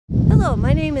Hello,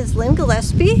 my name is Lynn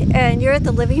Gillespie and you're at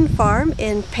the Living Farm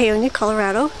in Paonia,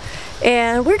 Colorado.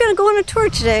 And we're going to go on a tour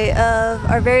today of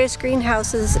our various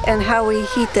greenhouses and how we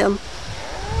heat them.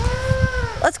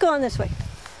 Let's go on this way.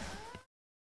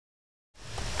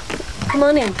 Come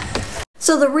on in.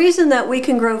 So the reason that we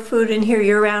can grow food in here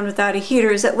year-round without a heater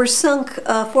is that we're sunk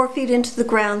 4 feet into the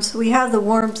ground, so we have the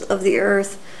warmth of the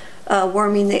earth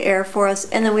warming the air for us,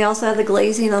 and then we also have the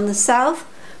glazing on the south,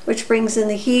 which brings in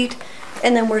the heat,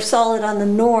 and then we're solid on the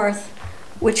north,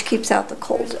 which keeps out the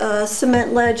cold.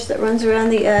 Cement ledge that runs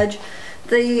around the edge.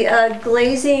 The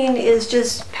glazing is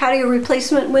just patio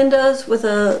replacement windows with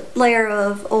a layer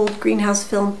of old greenhouse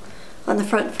film on the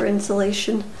front for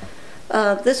insulation.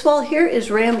 This wall here is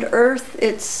rammed earth.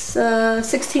 It's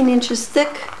 16 inches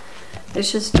thick.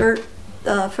 It's just dirt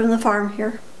from the farm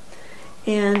here.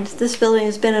 And this building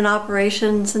has been in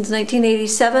operation since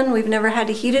 1987. We've never had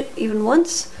to heat it even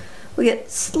once. We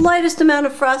get slightest amount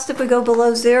of frost if we go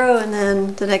below zero, and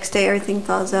then the next day everything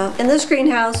thaws out. In this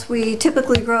greenhouse we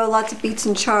typically grow lots of beets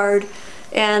and chard,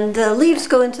 and the leaves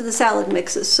go into the salad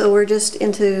mixes, so we're just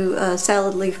into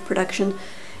salad leaf production.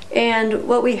 And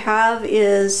what we have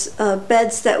is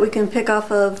beds that we can pick off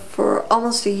of for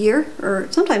almost a year, or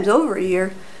sometimes over a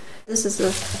year. This is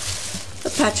a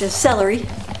patch of celery.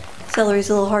 Celery's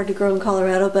a little hard to grow in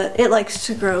Colorado, but it likes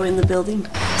to grow in the building.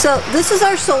 So this is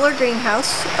our solar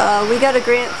greenhouse. We got a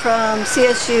grant from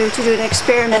CSU to do an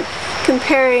experiment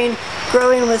comparing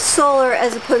growing with solar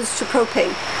as opposed to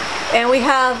propane. And we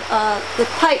have the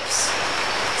pipes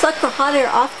suck the hot air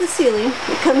off the ceiling.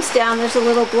 It comes down. There's a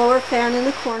little blower fan in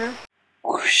the corner.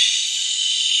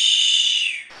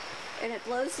 And it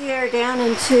blows the air down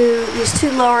into these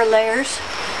two lower layers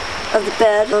of the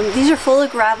bed. These are full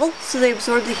of gravel, so they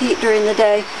absorb the heat during the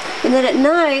day. And then at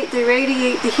night, they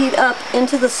radiate the heat up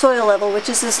into the soil level, which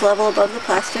is this level above the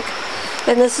plastic.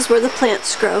 And this is where the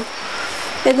plants grow.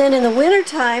 And then in the winter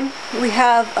time, we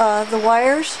have the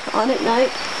wires on at night.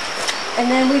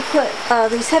 And then we put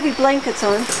these heavy blankets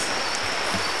on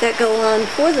that go on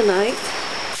for the night.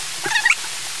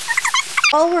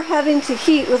 All we're having to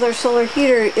heat with our solar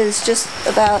heater is just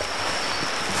about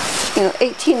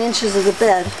 18 inches of the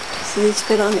bed. So these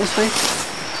fit on this way.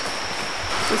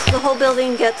 So the whole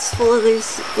building gets full of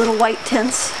these little white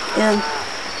tents, and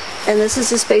this is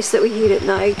the space that we heat at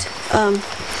night.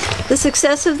 The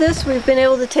success of this, we've been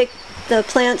able to take the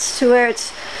plants to where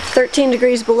it's 13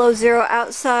 degrees below zero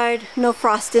outside, no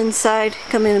frost inside,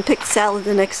 come in and pick the salad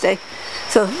the next day.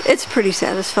 So it's pretty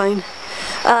satisfying.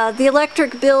 The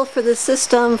electric bill for the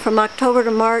system from October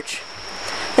to March,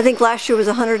 I think last year was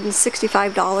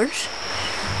 $165.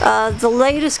 The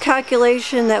latest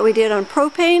calculation that we did on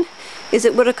propane is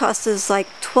it would have cost us like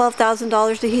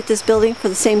 $12,000 to heat this building for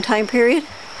the same time period.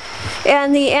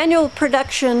 And the annual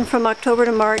production from October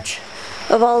to March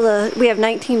of all the, we have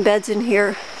 19 beds in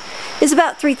here, is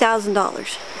about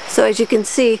 $3,000. So as you can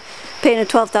see, paying a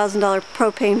 $12,000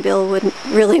 propane bill wouldn't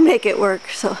really make it work.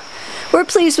 So we're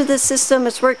pleased with this system.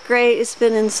 It's worked great. It's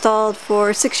been installed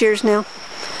for 6 years now.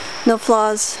 No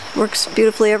flaws. Works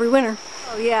beautifully every winter.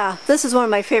 Oh yeah, this is one of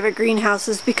my favorite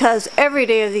greenhouses because every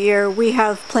day of the year we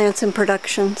have plants in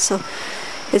production. So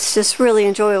it's just really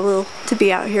enjoyable to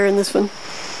be out here in this one.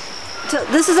 So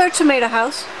this is our tomato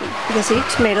house. You can see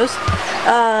tomatoes.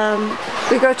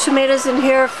 We grow tomatoes in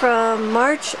here from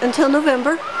March until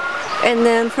November, and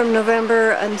then from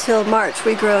November until March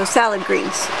we grow salad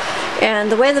greens.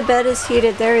 And the way the bed is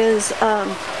heated, there is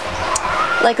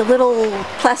like a little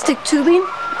plastic tubing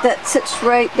that sits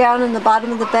right down in the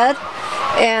bottom of the bed,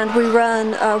 and we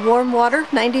run warm water,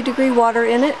 90-degree water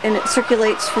in it, and it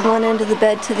circulates from one end of the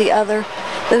bed to the other.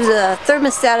 There's a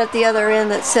thermostat at the other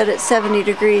end that's set at 70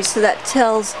 degrees, so that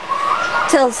tells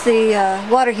the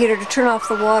water heater to turn off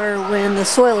the water when the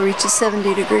soil reaches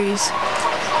 70 degrees.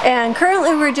 And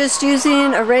currently we're just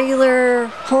using a regular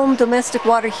home domestic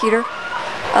water heater.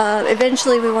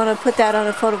 Eventually we want to put that on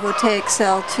a photovoltaic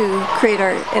cell to create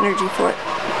our energy for it.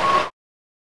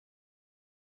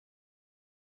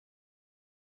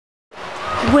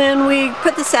 When we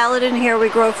put the salad in here, we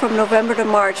grow from November to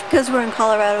March. Because we're in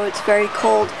Colorado, it's very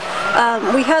cold.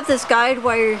 We have this guide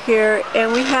wire here,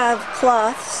 and we have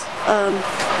cloths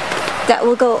that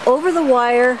will go over the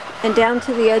wire and down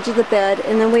to the edge of the bed,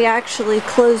 and then we actually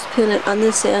clothespin it on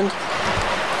this end.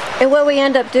 And what we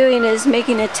end up doing is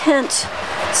making a tent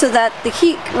so that the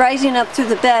heat rising up through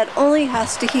the bed only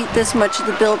has to heat this much of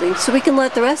the building. So we can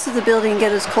let the rest of the building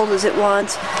get as cold as it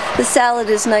wants. The salad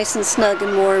is nice and snug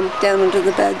and warm down under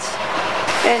the beds.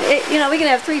 And we can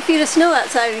have 3 feet of snow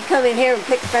outside and come in here and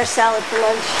pick fresh salad for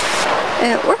lunch.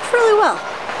 And it works really well.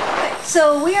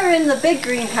 So we are in the big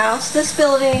greenhouse. This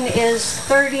building is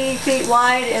 30 feet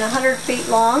wide and 100 feet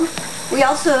long. We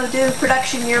also do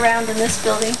production year-round in this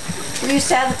building. We used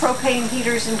to have the propane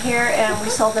heaters in here and we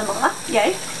sold them off.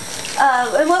 Yay.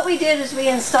 And what we did is we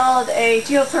installed a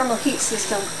geothermal heat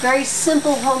system. Very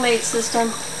simple homemade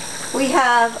system. We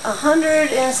have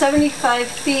 175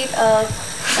 feet of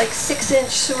like 6-inch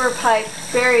sewer pipe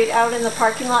buried out in the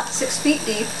parking lot, 6 feet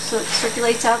deep, so it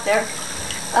circulates out there.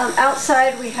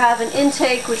 Outside we have an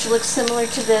intake which looks similar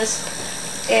to this,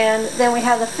 and then we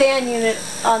have the fan unit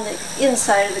on the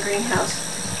inside of the greenhouse.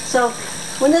 So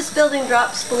when this building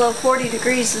drops below 40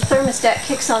 degrees, the thermostat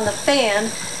kicks on the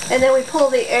fan, and then we pull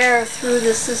the air through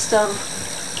the system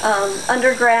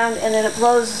underground, and then it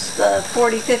blows the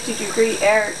 40-50 degree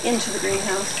air into the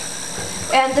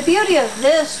greenhouse. And the beauty of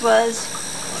this was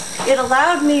it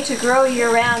allowed me to grow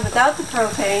year-round without the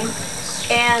propane,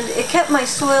 and it kept my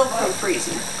soil from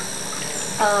freezing.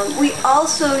 We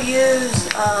also use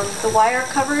the wire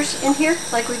covers in here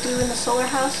like we do in the solar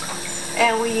house,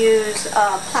 and we use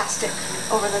plastic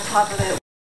over the top of it.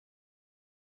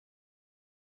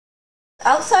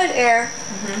 Outside air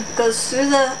goes through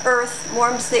the earth,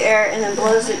 warms the air, and then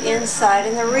blows it inside.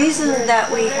 And the reason that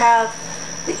we have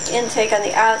the intake on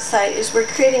the outside is we're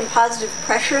creating positive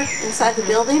pressure inside the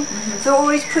building. So we're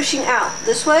always pushing out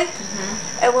this way.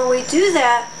 And when we do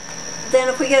that, then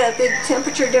if we get a big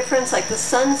temperature difference, like the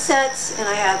sun sets and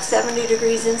I have 70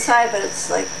 degrees inside, but it's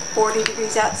like 40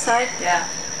 degrees outside,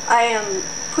 I am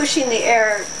pushing the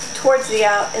air towards the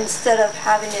out instead of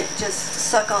having it just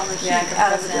suck all the heat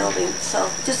out of the building. So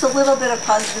just a little bit of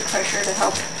positive pressure to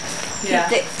help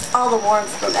keep all the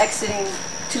warmth from exiting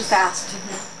too fast.